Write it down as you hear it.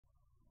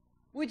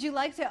Would you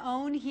like to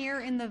own here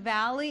in the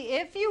Valley?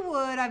 If you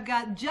would, I've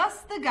got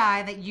just the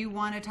guy that you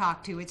want to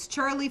talk to. It's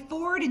Charley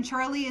Ford, and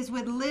Charley is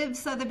with LIV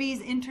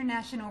Sotheby's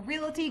International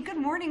Realty. Good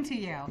morning to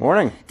you.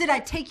 Morning. Did I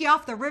take you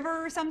off the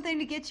river or something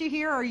to get you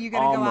here, or are you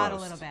going to go out a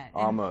little bit?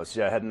 Almost.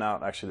 Yeah, heading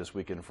out actually this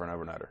weekend for an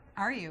overnighter.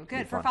 Are you?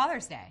 Good. For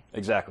Father's Day.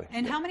 Exactly.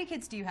 And how many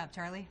kids do you have,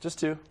 Charley? Just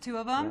two. Two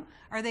of them? Yeah.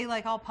 Are they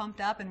like all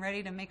pumped up and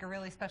ready to make a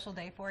really special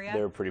day for you?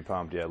 They're pretty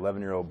pumped, yeah.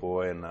 11-year-old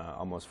boy and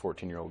almost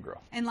 14-year-old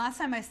girl. And last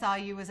time I saw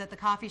you was at the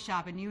coffee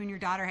shop, and you and your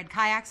daughter had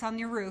kayaks on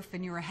your roof,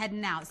 and you were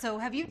heading out. So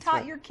have you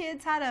taught your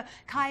kids how to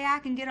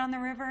kayak and get on the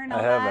river and all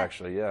that? I have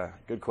actually, yeah.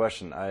 Good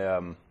question.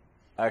 I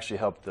actually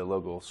helped the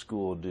local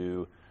school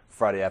do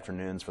Friday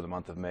afternoons for the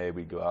month of May.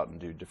 We'd go out and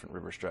do different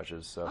river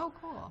stretches. So, oh,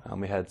 cool.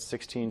 We had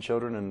 16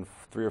 children and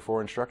 3 or 4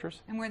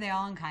 instructors. And were they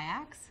all in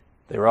kayaks?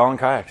 They were all in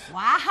kayaks.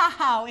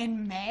 Wow,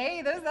 in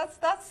May? That's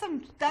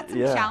some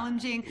yeah.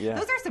 challenging. Yeah.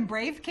 Those are some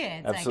brave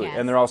kids, Absolutely. I guess.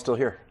 And they're all still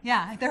here.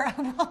 Yeah, they're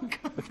well,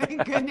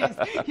 thank goodness.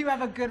 You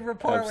have a good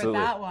rapport Absolutely.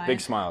 with that one. Big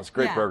smiles.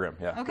 Great program.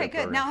 Yeah. Okay, good.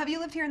 Program. Now, have you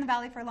lived here in the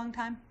Valley for a long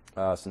time?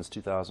 Since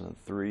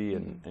 2003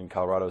 and in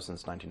Colorado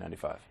since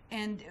 1995.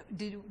 And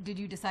did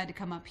you decide to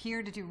come up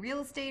here to do real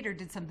estate, or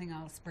did something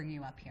else bring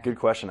you up here? Good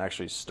question.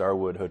 Actually,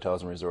 Starwood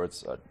Hotels and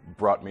Resorts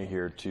brought me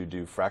here to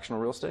do fractional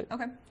real estate.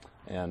 Okay.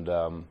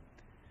 And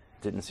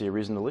didn't see a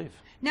reason to leave.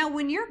 Now,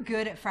 when you're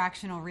good at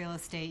fractional real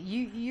estate,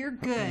 you're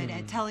good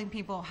at telling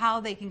people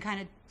how they can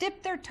kind of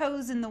dip their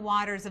toes in the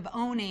waters of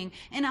owning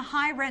in a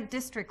high rent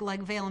district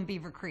like Vail and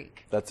Beaver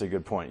Creek. That's a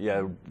good point.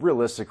 Yeah,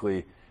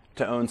 realistically,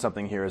 to own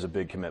something here is a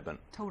big commitment.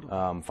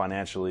 Totally.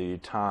 Financially,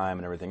 time,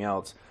 and everything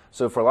else.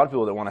 So for a lot of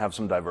people that want to have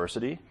some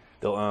diversity,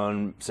 they'll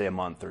own, say, a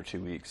month or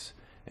 2 weeks.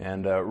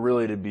 And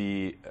really to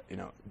be,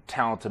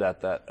 talented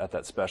at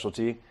that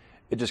specialty,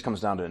 it just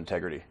comes down to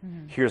integrity.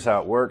 Here's how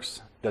it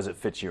works. Does it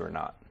fit you or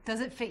not? Does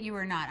it fit you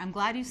or not? I'm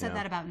glad you said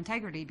that about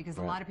integrity, because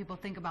a lot of people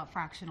think about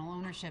fractional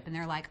ownership and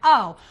they're like,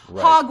 oh,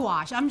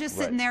 hogwash. I'm just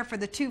sitting there for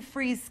the 2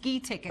 free ski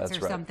tickets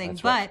or something.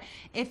 But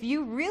if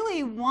you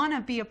really want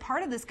to be a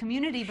part of this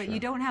community, but you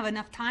don't have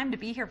enough time to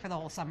be here for the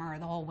whole summer or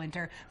the whole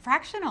winter,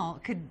 fractional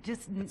could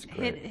just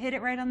hit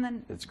it right on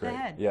the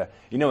head. Yeah.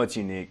 You know what's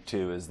unique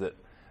too is that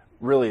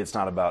really it's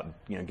not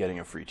about getting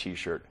a free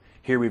T-shirt.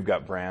 Here we've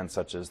got brands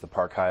such as the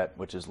Park Hyatt,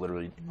 which is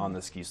literally on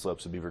the ski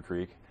slopes of Beaver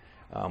Creek.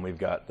 We've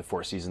got the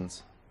Four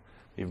Seasons.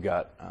 We've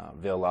got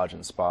Vail Lodge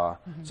and Spa.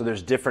 So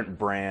there's different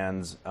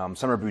brands.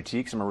 Some are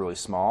boutiques, some are really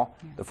small.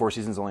 The Four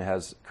Seasons only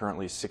has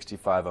currently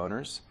 65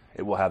 owners.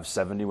 It will have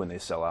 70 when they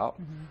sell out.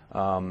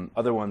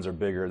 Other ones are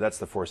bigger. That's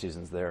the Four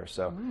Seasons there.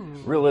 So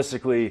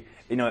realistically,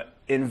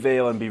 in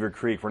Vail and Beaver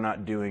Creek, we're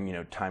not doing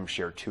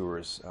timeshare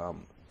tours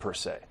per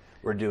se.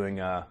 We're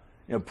doing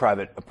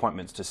private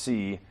appointments to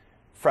see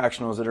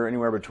fractionals that are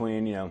anywhere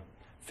between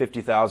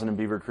 50,000 in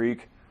Beaver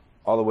Creek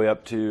all the way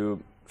up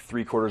to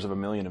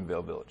 $750,000 in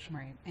Vail Village.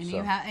 Right,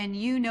 and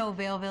you know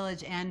Vail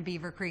Village and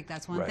Beaver Creek.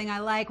 That's one thing I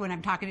like when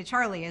I'm talking to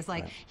Charley is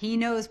he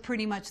knows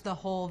pretty much the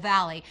whole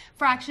valley.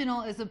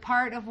 Fractional is a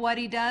part of what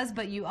he does,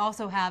 but you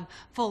also have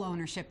full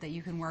ownership that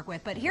you can work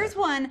with. But here's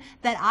one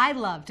that I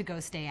love to go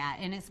stay at,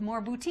 and it's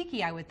more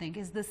boutique-y, I would think,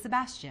 is the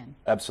Sebastian.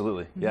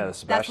 Absolutely, yeah, the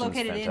Sebastian's That's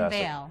located fantastic.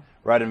 in Vail.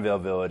 Right in Vail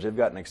Village. They've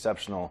got an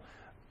exceptional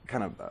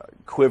kind of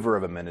quiver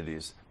of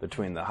amenities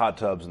between the hot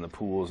tubs and the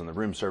pools and the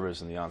room service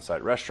and the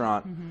on-site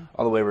restaurant,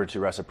 all the way over to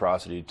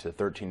reciprocity to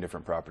 13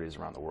 different properties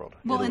around the world.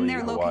 Well, Italy,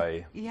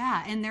 Hawaii.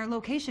 And their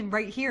location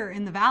right here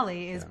in the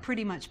valley is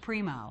pretty much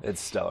primo.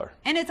 It's stellar.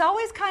 And it's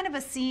always kind of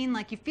a scene,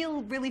 like you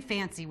feel really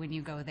fancy when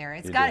you go there.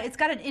 It's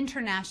got an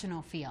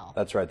international feel.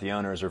 That's right. The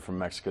owners are from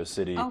Mexico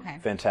City. Okay.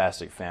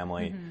 Fantastic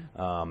family.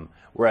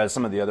 Whereas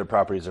some of the other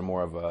properties are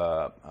more of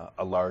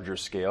a larger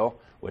scale,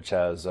 which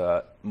has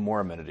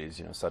more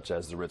amenities, such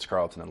as the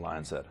Ritz-Carlton and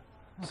Lion's Head.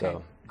 Okay.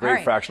 So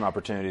great fractional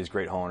opportunities,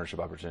 great home ownership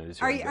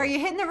opportunities. Are you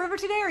hitting the river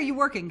today, or are you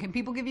working? Can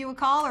people give you a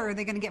call, or are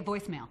they going to get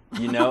voicemail?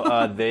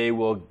 They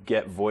will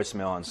get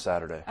voicemail on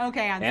Saturday.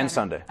 Okay, and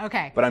Sunday.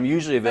 Okay. But I'm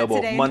usually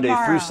available Monday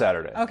through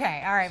Saturday.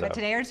 Okay, all right. So. But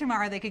today or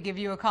tomorrow they could give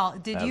you a call.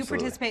 Did you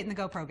participate in the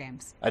GoPro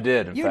games? I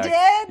did. In fact,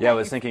 did? Yeah, I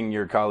was thinking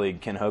your colleague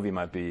Ken Hovey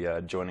might be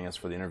joining us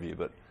for the interview,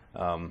 but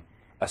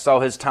I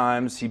saw his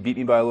times. He beat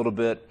me by a little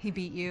bit. He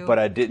beat you. But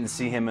I didn't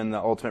see him in the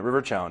Ultimate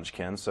River Challenge,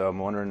 Ken. So I'm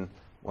wondering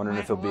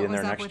if he'll be in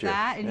there next year.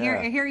 That? And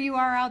here you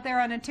are out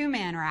there on a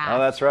 2-man raft. Oh,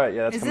 that's right.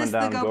 Yeah, that's coming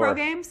down. Is this the GoPro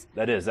games?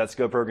 That is. That's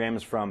GoPro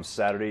games from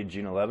Saturday,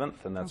 June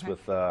 11th, and that's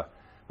with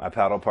my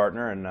paddle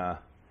partner. And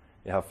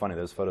how funny,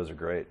 those photos are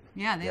great.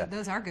 Yeah,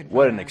 those are good.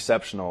 What an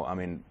exceptional!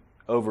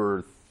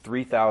 Over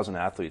 3,000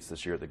 athletes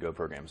this year at the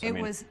GoPro Games. It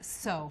was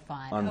so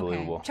fun.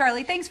 Unbelievable. Okay.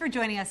 Charley, thanks for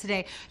joining us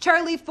today.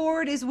 Charley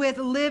Ford is with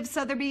LIV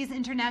Sotheby's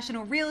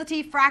International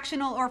Realty,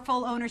 fractional or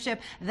full ownership.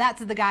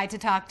 That's the guy to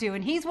talk to.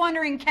 And he's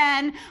wondering,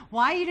 Ken,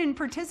 why you didn't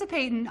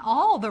participate in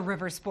all the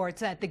river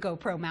sports at the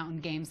GoPro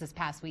Mountain Games this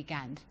past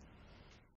weekend.